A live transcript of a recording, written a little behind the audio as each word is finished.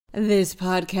This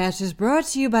podcast is brought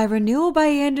to you by Renewal by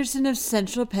Andersen of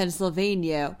Central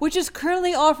Pennsylvania, which is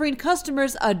currently offering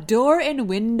customers a door and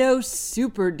window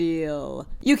super deal.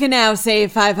 You can now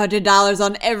save $500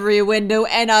 on every window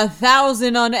and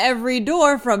 $1,000 on every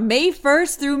door from May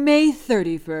 1st through May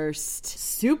 31st.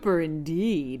 Super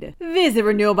indeed. Visit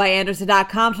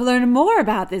renewalbyandersen.com to learn more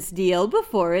about this deal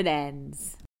before it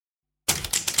ends.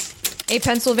 A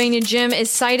Pennsylvania gym is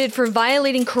cited for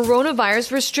violating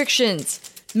coronavirus restrictions.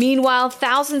 Meanwhile,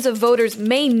 thousands of voters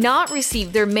may not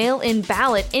receive their mail-in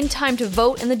ballot in time to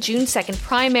vote in the June 2nd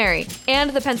primary. And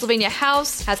the Pennsylvania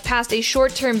House has passed a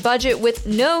short-term budget with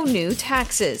no new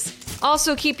taxes.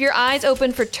 Also, keep your eyes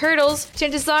open for turtles.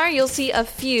 Chances are you'll see a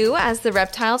few as the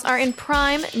reptiles are in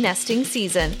prime nesting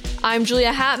season. I'm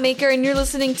Julia Hatmaker, and you're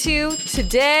listening to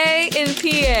Today in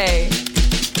PA.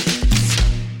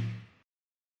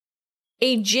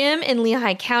 A gym in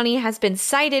Lehigh County has been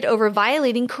cited over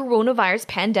violating coronavirus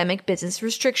pandemic business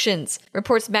restrictions,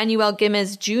 reports Manuel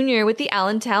Gimez Jr. with the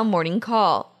Allentown Morning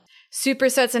Call.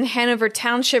 Supersets in Hanover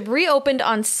Township reopened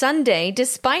on Sunday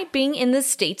despite being in the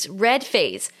state's red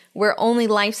phase, where only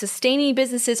life-sustaining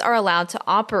businesses are allowed to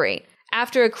operate.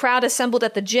 After a crowd assembled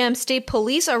at the gym, state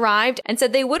police arrived and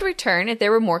said they would return if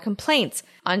there were more complaints.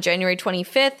 On January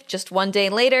 25th, just one day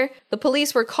later, the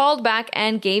police were called back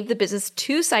and gave the business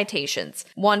 2 citations,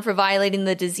 one for violating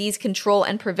the Disease Control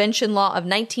and Prevention Law of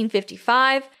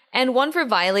 1955, and one for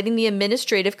violating the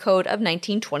Administrative Code of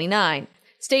 1929.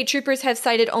 State troopers have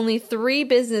cited only 3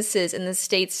 businesses in the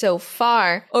state so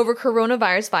far over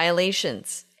coronavirus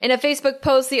violations. In a Facebook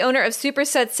post, the owner of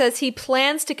Superset says he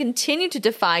plans to continue to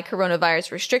defy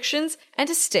coronavirus restrictions and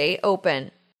to stay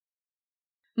open.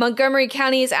 Montgomery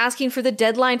County is asking for the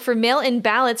deadline for mail-in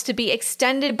ballots to be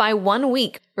extended by 1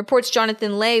 week, reports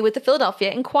Jonathan Lay with the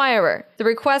Philadelphia Inquirer. The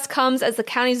request comes as the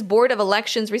county's Board of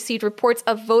Elections received reports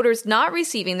of voters not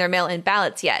receiving their mail-in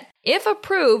ballots yet. If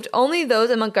approved, only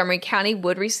those in Montgomery County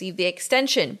would receive the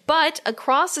extension. But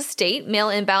across the state,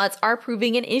 mail-in ballots are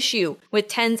proving an issue, with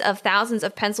tens of thousands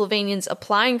of Pennsylvanians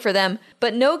applying for them,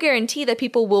 but no guarantee that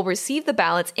people will receive the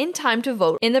ballots in time to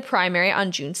vote in the primary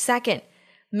on June 2nd.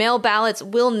 Mail ballots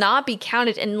will not be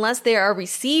counted unless they are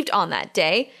received on that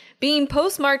day. Being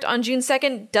postmarked on June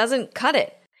 2nd doesn't cut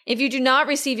it. If you do not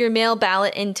receive your mail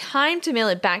ballot in time to mail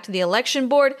it back to the election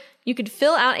board, you could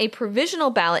fill out a provisional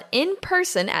ballot in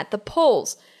person at the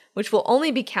polls, which will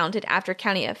only be counted after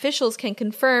county officials can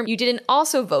confirm you didn't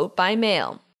also vote by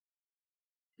mail.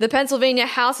 The Pennsylvania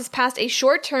House has passed a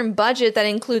short-term budget that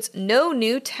includes no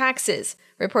new taxes,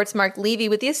 reports Mark Levy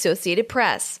with the Associated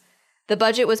Press. The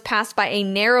budget was passed by a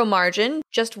narrow margin,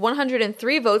 just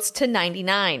 103 votes to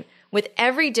 99, with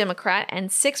every Democrat and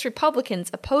 6 Republicans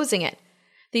opposing it.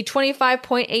 The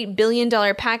 $25.8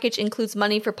 billion package includes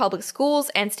money for public schools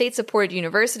and state-supported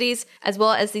universities, as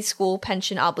well as the school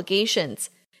pension obligations.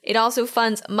 It also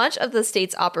funds much of the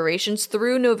state's operations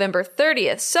through November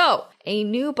 30th, so a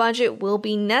new budget will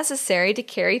be necessary to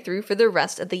carry through for the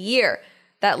rest of the year.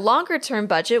 That longer-term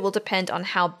budget will depend on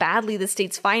how badly the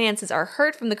state's finances are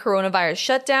hurt from the coronavirus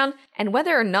shutdown and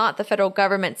whether or not the federal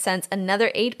government sends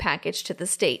another aid package to the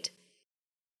state.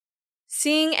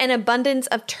 Seeing an abundance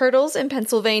of turtles in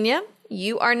Pennsylvania?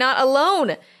 You are not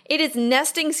alone. It is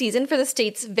nesting season for the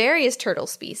state's various turtle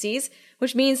species,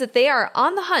 which means that they are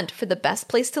on the hunt for the best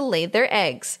place to lay their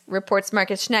eggs, reports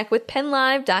Marcus Schneck with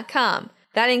PennLive.com.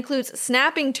 That includes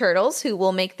snapping turtles, who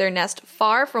will make their nest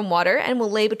far from water and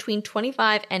will lay between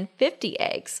 25 and 50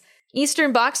 eggs.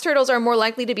 Eastern box turtles are more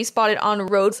likely to be spotted on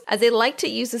roads as they like to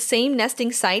use the same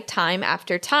nesting site time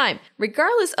after time,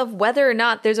 regardless of whether or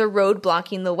not there's a road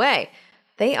blocking the way.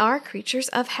 They are creatures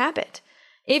of habit.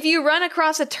 If you run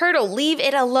across a turtle, leave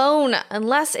it alone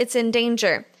unless it's in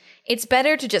danger. It's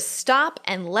better to just stop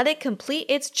and let it complete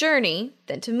its journey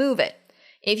than to move it.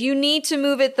 If you need to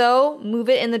move it, though, move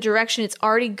it in the direction it's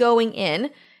already going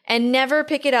in, and never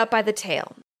pick it up by the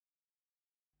tail.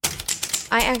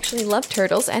 I actually love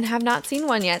turtles and have not seen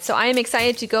one yet, so I am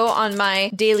excited to go on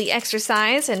my daily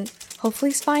exercise and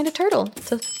hopefully find a turtle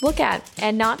to look at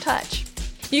and not touch.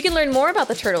 You can learn more about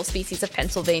the turtle species of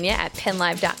Pennsylvania at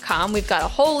PennLive.com. We've got a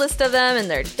whole list of them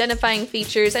and their identifying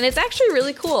features, and it's actually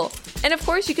really cool. And of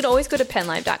course, you can always go to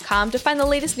PennLive.com to find the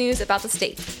latest news about the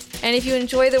state. And if you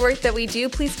enjoy the work that we do,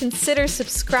 please consider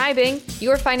subscribing.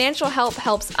 Your financial help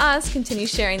helps us continue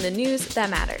sharing the news that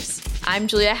matters. I'm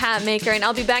Julia Hatmaker, and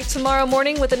I'll be back tomorrow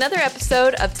morning with another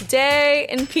episode of Today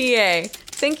in PA.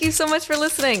 Thank you so much for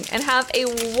listening, and have a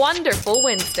wonderful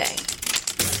Wednesday.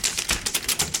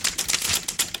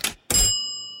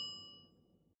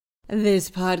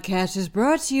 This podcast is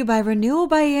brought to you by Renewal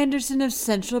by Andersen of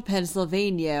Central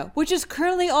Pennsylvania, which is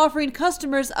currently offering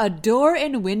customers a door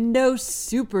and window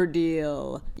super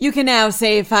deal. You can now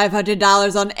save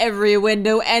 $500 on every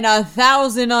window and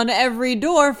 $1,000 on every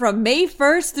door from May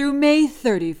 1st through May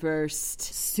 31st.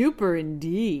 Super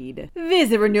indeed.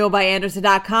 Visit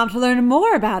renewalbyandersen.com to learn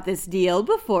more about this deal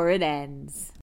before it ends.